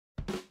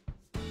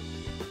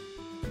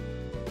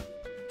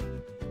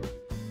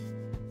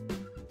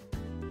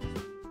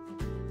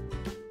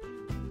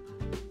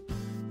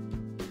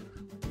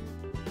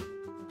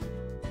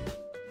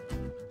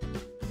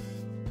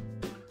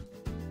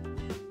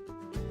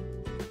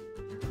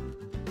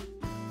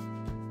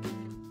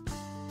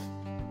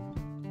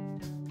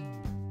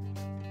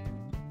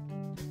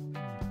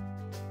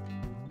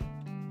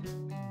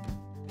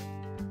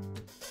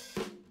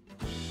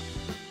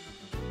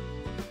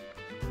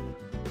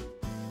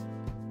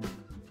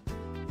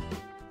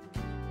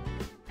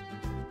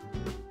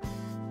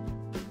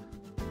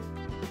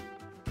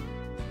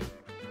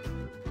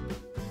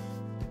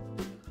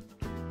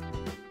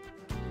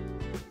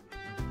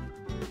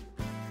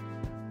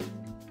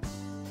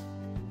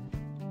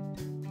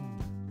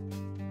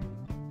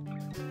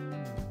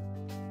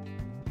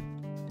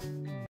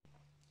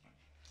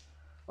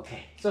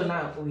So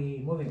now we're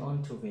moving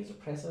on to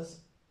vasopressors.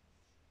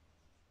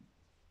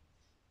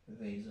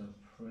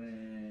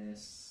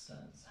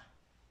 Vasopressors.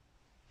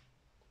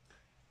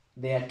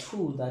 There are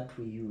two that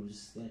we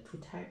use. There are two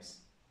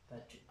types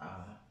that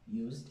are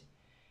used.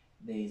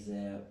 There is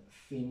a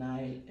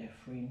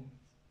phenylephrine,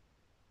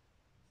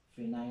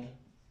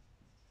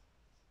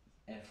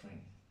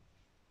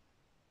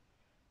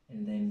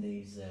 and then there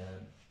is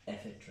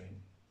ephedrine.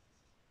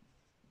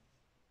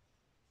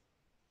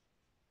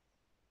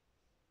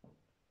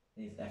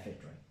 There's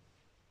ephedrine.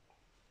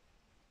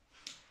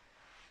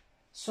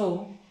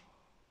 So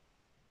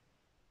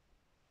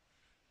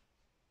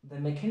the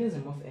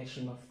mechanism of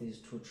action of these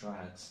two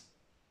drugs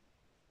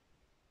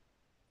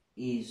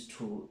is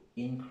to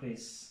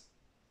increase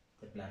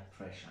the blood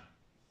pressure,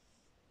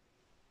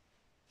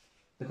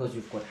 because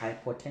you've got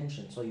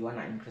hypotension, so you want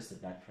to increase the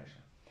blood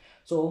pressure.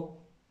 So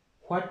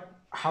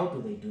how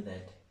do they do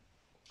that?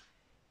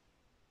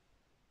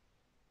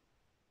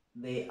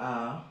 They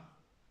are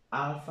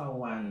alpha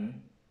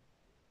 1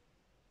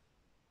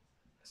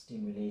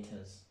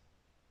 stimulators.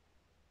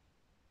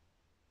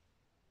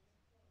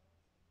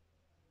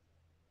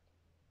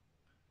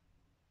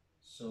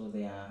 So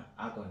they are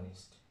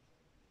agonist.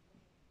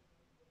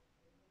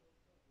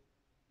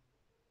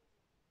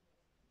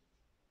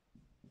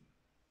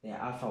 They are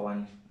alpha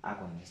 1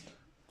 agonist.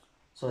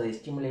 So they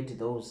stimulate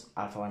those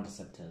alpha 1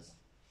 receptors.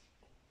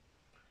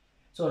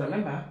 So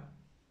remember,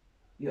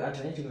 your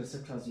adrenergic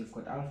receptors, you've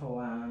got alpha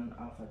 1,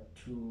 alpha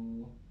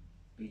 2,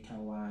 beta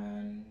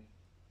 1,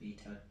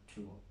 beta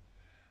 2.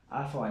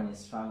 Alpha 1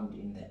 is found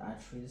in the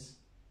arteries,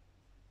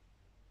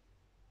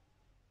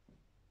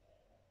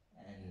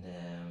 and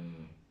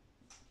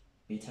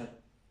beta,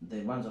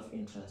 the ones of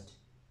interest,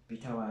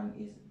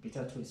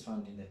 beta 2 is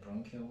found in the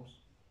bronchioles,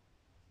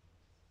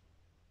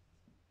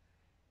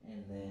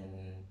 and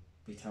then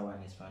beta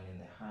 1 is found in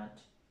the heart.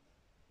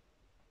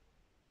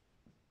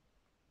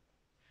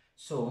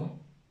 So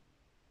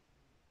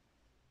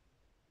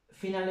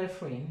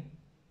phenylephrine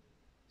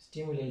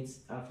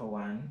stimulates alpha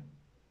 1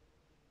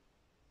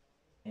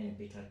 and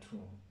beta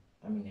 2,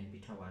 and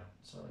beta 1,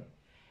 sorry.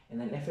 And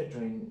then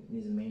ephedrine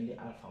is mainly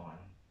alpha 1.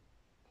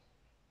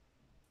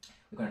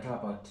 We're going to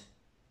talk about,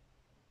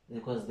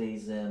 because there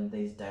is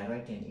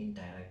direct and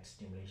indirect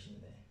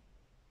stimulation there.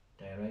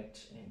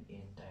 Direct and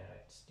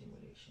indirect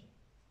stimulation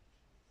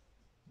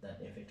that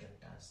ephedrine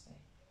does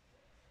there.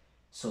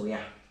 So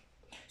yeah.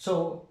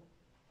 So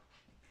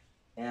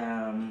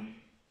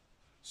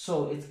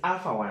it's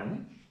alpha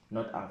 1,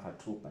 not alpha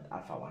 2, but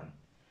alpha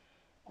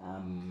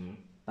 1.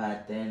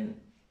 But then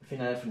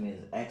phenylephrine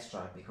is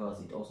extra because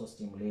it also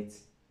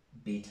stimulates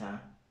beta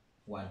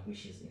 1,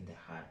 which is in the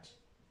heart.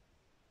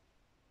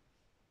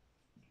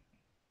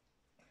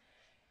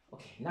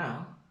 Okay,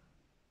 now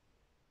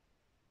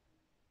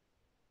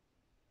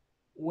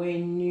with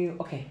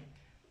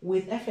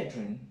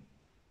ephedrine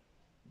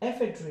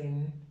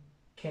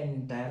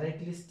can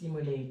directly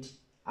stimulate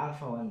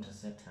alpha 1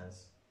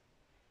 receptors,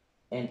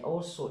 and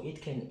also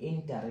it can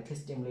indirectly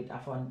stimulate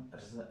alpha 1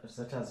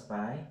 receptors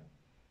by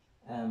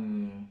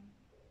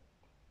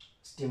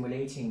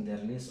stimulating the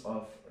release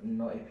of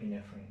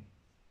norepinephrine.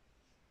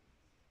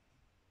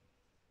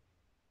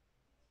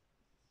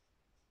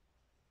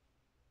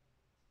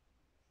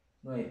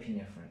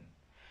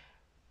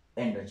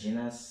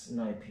 Endogenous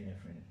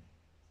norepinephrine.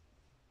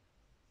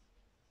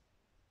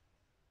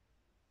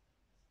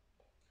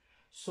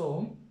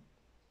 So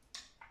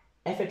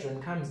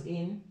ephedrine comes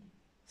in,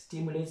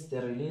 stimulates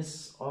the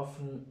release of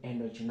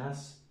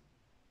endogenous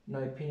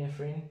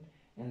norepinephrine,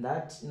 and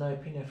that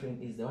norepinephrine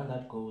is the one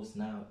that goes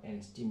now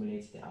and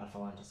stimulates the alpha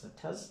 1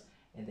 receptors,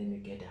 and then you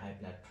get a high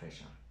blood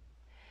pressure.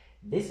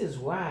 This is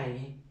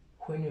why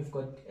when you've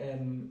got a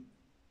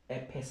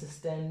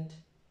persistent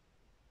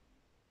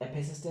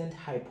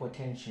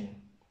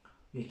hypotension,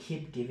 you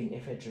keep giving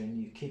ephedrine,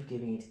 you keep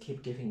giving it,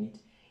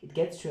 it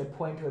gets to a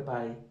point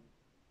whereby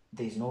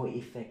there's no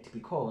effect,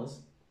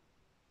 because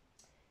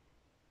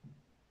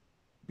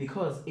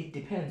it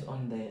depends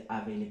on the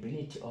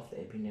availability of the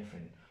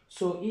epinephrine.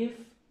 So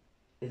if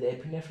the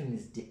epinephrine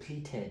is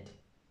depleted,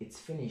 it's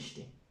finished.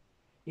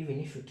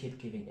 Even if you keep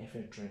giving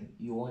ephedrine,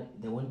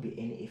 there won't be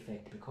any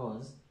effect,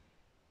 because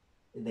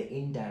the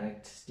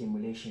indirect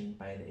stimulation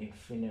by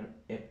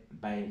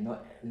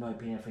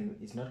norepinephrine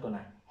is not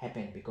gonna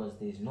happen, because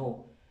there's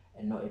no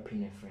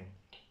norepinephrine,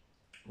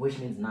 which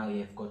means now you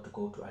have got to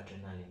go to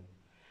adrenaline.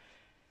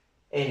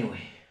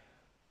 Anyway,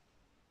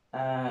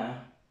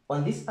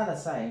 on this other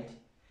side,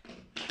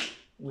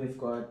 we've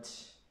got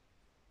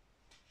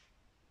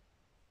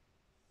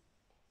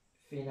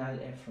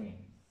phenylephrine.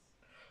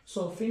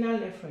 So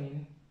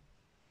phenylephrine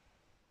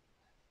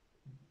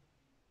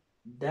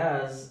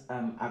does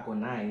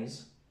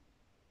agonize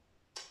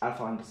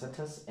alpha 1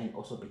 receptors and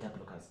also beta 1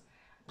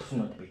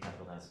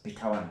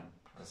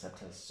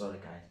 receptors, sorry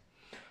guys.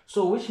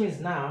 So which means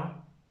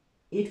now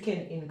it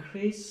can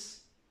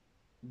increase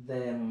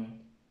the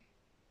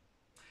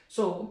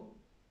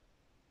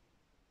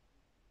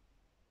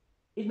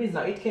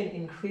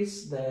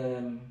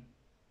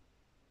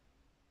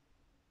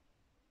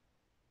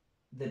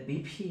the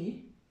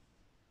BP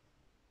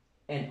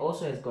and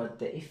also has got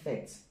the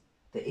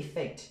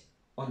effect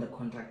on the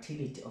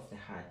contractility of the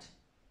heart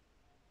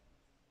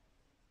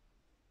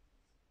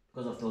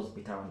because of those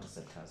beta 1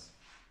 receptors,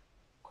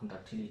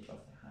 contractility of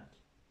the heart.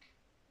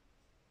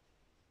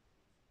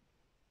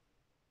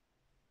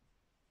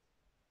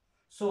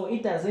 So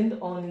it doesn't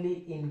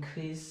only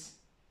increase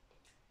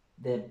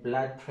the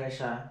blood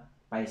pressure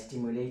by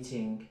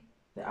stimulating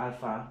the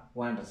alpha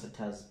 1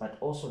 receptors, but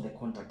also the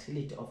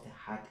contractility of the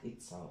heart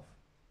itself,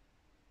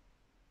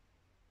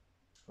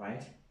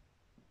 right?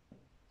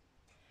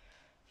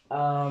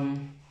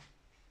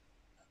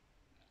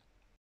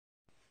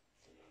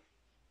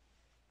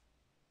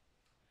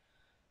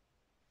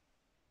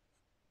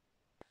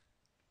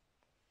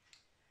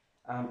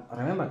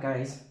 Remember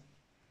guys,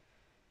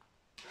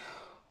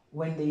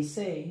 when they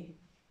say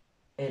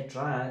a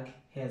drug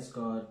has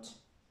got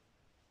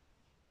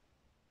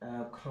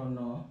a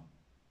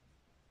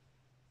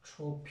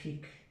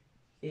chronotropic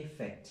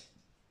effect,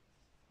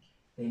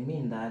 they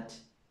mean that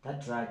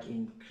that drug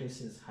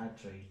increases heart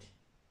rate.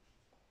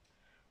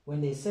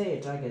 When they say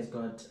a drug has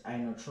got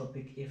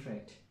inotropic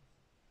effect,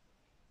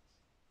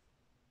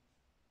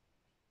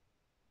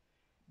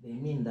 they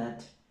mean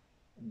that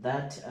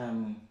that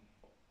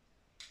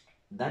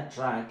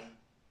drug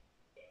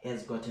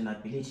has got an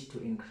ability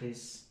to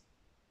increase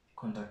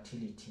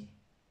contractility.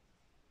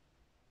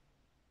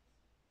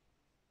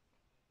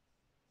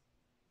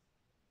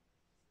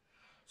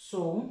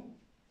 So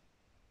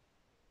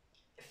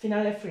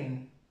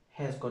phenylephrine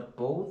has got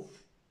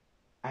both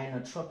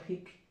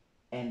inotropic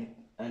and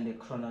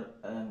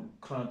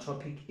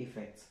chronotropic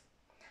effects,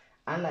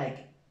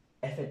 unlike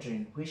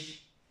ephedrine,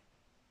 which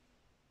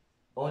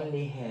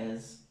only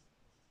has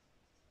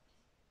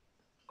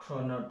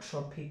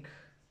chronotropic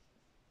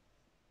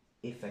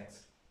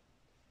effects.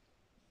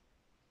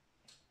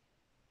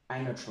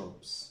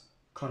 Chronotropes.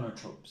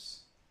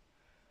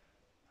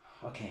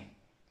 Okay.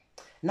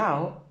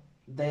 Now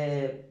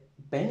the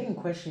burning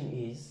question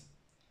is,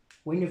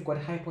 when you've got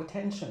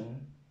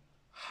hypotension,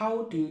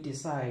 how do you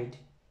decide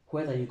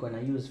whether you're going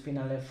to use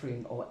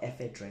phenylephrine or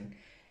ephedrine?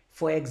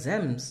 For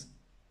exams,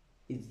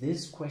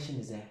 this question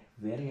is a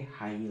very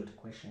high yield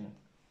question.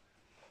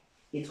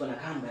 It's going to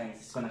come, guys.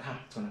 It's going to come.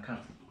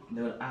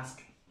 They will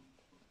ask.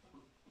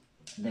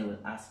 They will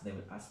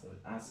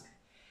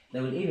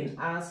even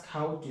ask,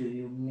 how do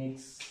you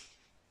mix,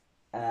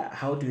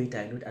 how do you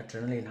dilute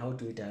adrenaline, how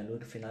do you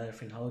dilute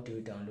phenylephrine, how do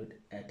you dilute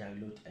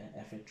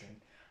ephedrine.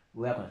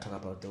 We are going to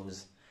talk about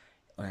those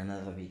on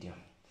another video.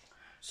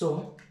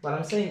 So what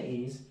I'm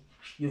saying is,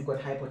 you've got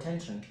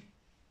hypotension.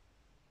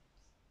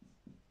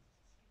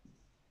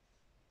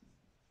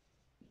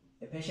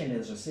 A patient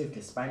has received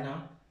a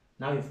spinal.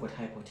 Now you've got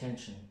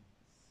hypotension.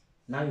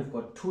 Now you've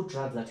got two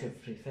drugs that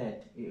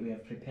we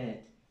have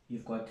prepared.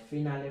 You've got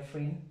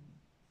phenylephrine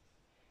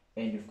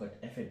and you've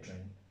got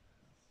ephedrine.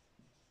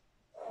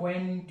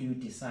 When do you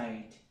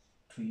decide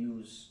to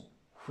use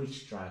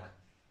which drug?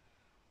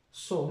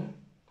 So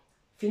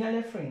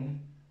phenylephrine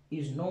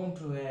is known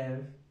to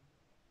have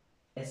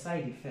a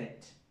side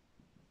effect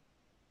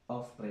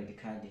of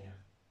bradycardia.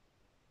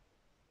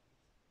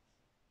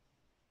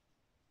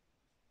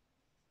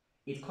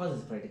 It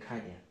causes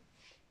bradycardia.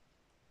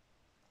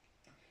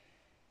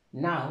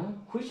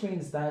 Now, which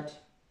means that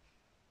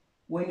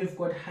when you've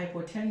got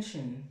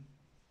hypotension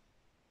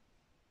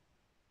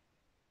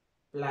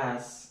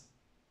plus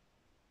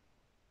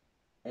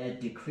a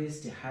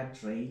decreased heart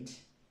rate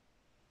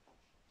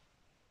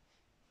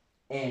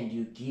and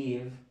you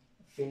give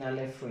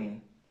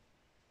phenylephrine,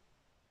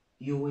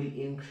 you will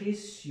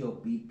increase your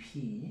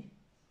BP,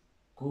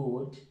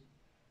 good,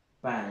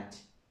 but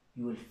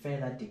you will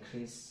further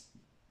decrease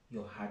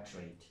your heart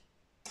rate.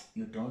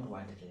 You don't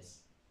want this.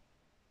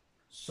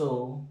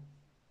 So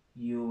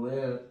you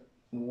will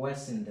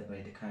worsen the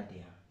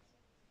bradycardia.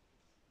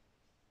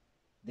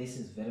 This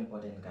is very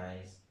important,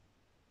 guys.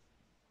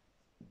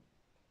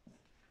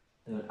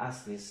 They will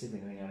ask this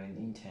even when you're an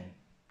intern.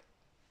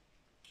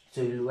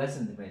 So you will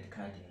worsen the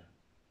bradycardia.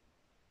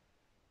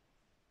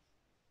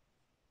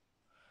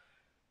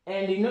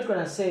 And you're not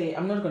going to say,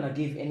 I'm not going to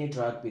give any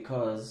drug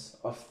because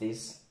of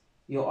this.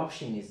 Your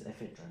option is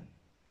ephedrine.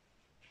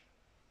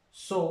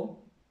 So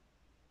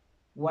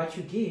what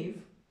you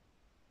give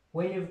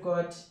when you've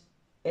got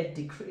a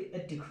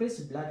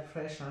decreased blood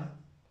pressure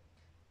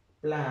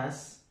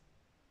plus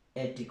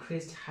a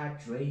decreased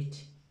heart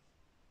rate,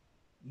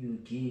 you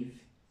give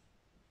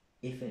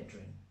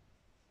ephedrine.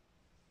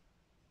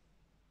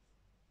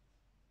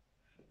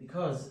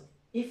 Because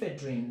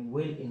ephedrine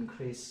will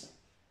increase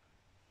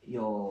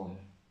your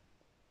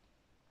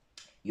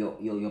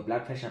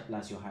blood pressure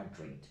plus your heart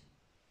rate,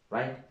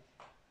 right?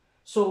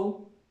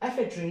 So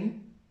ephedrine,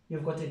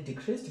 you've got a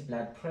decreased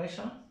blood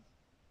pressure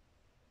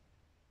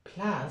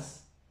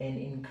plus an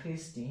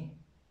increased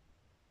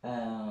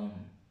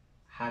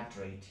heart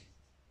rate.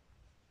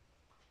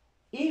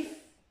 If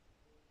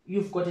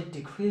you've got a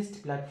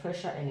decreased blood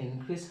pressure and an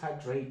increased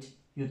heart rate,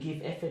 you give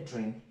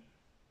ephedrine,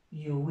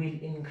 you will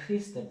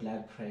increase the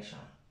blood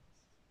pressure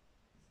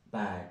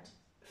but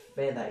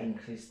further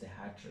increase the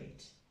heart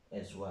rate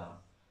as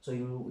well. So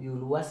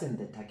you'll worsen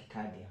the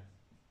tachycardia.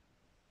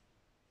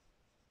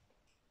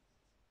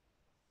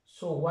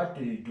 So what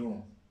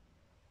do?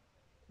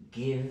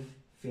 Give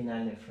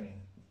phenylephrine.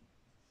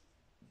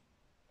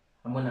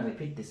 I'm going to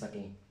repeat this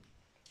again.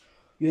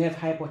 You have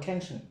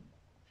hypotension,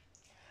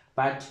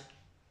 but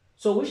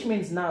so which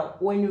means now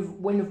when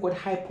you've got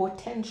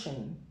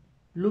hypotension,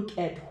 look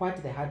at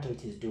what the heart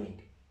rate is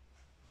doing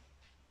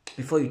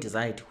before you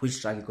decide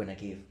which drug you're going to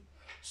give.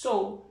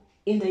 So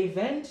in the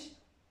event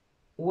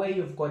where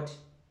you've got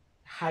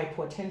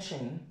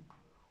hypotension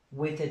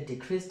with a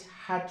decreased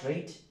heart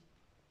rate,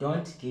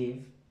 don't give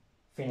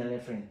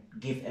phenylephrine,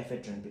 give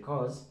ephedrine,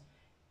 because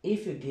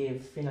if you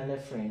give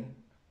phenylephrine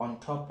on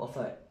top of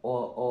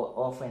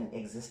of an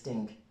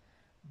existing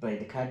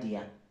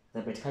bradycardia,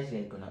 the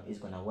bradycardia is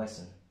gonna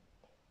worsen.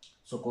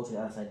 So go to the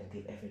other side and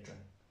give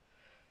ephedrine.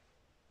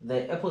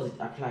 The opposite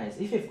applies.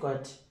 If you've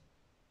got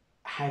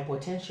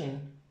hypotension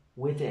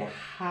with a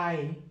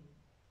high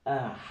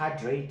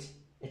heart rate,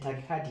 a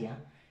tachycardia,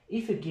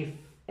 if you give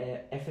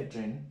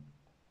ephedrine,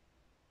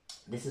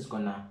 this is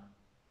gonna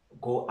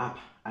go up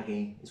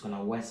again. It's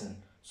gonna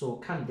worsen. So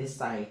come this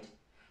side,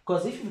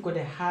 because if you've got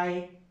a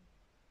high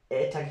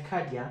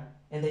tachycardia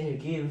and then you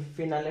give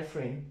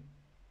phenylephrine,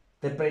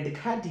 the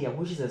bradycardia,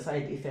 which is a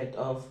side effect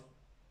of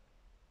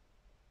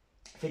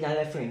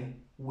phenylephrine,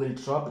 will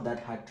drop that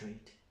heart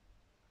rate.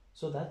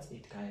 So that's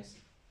it, guys.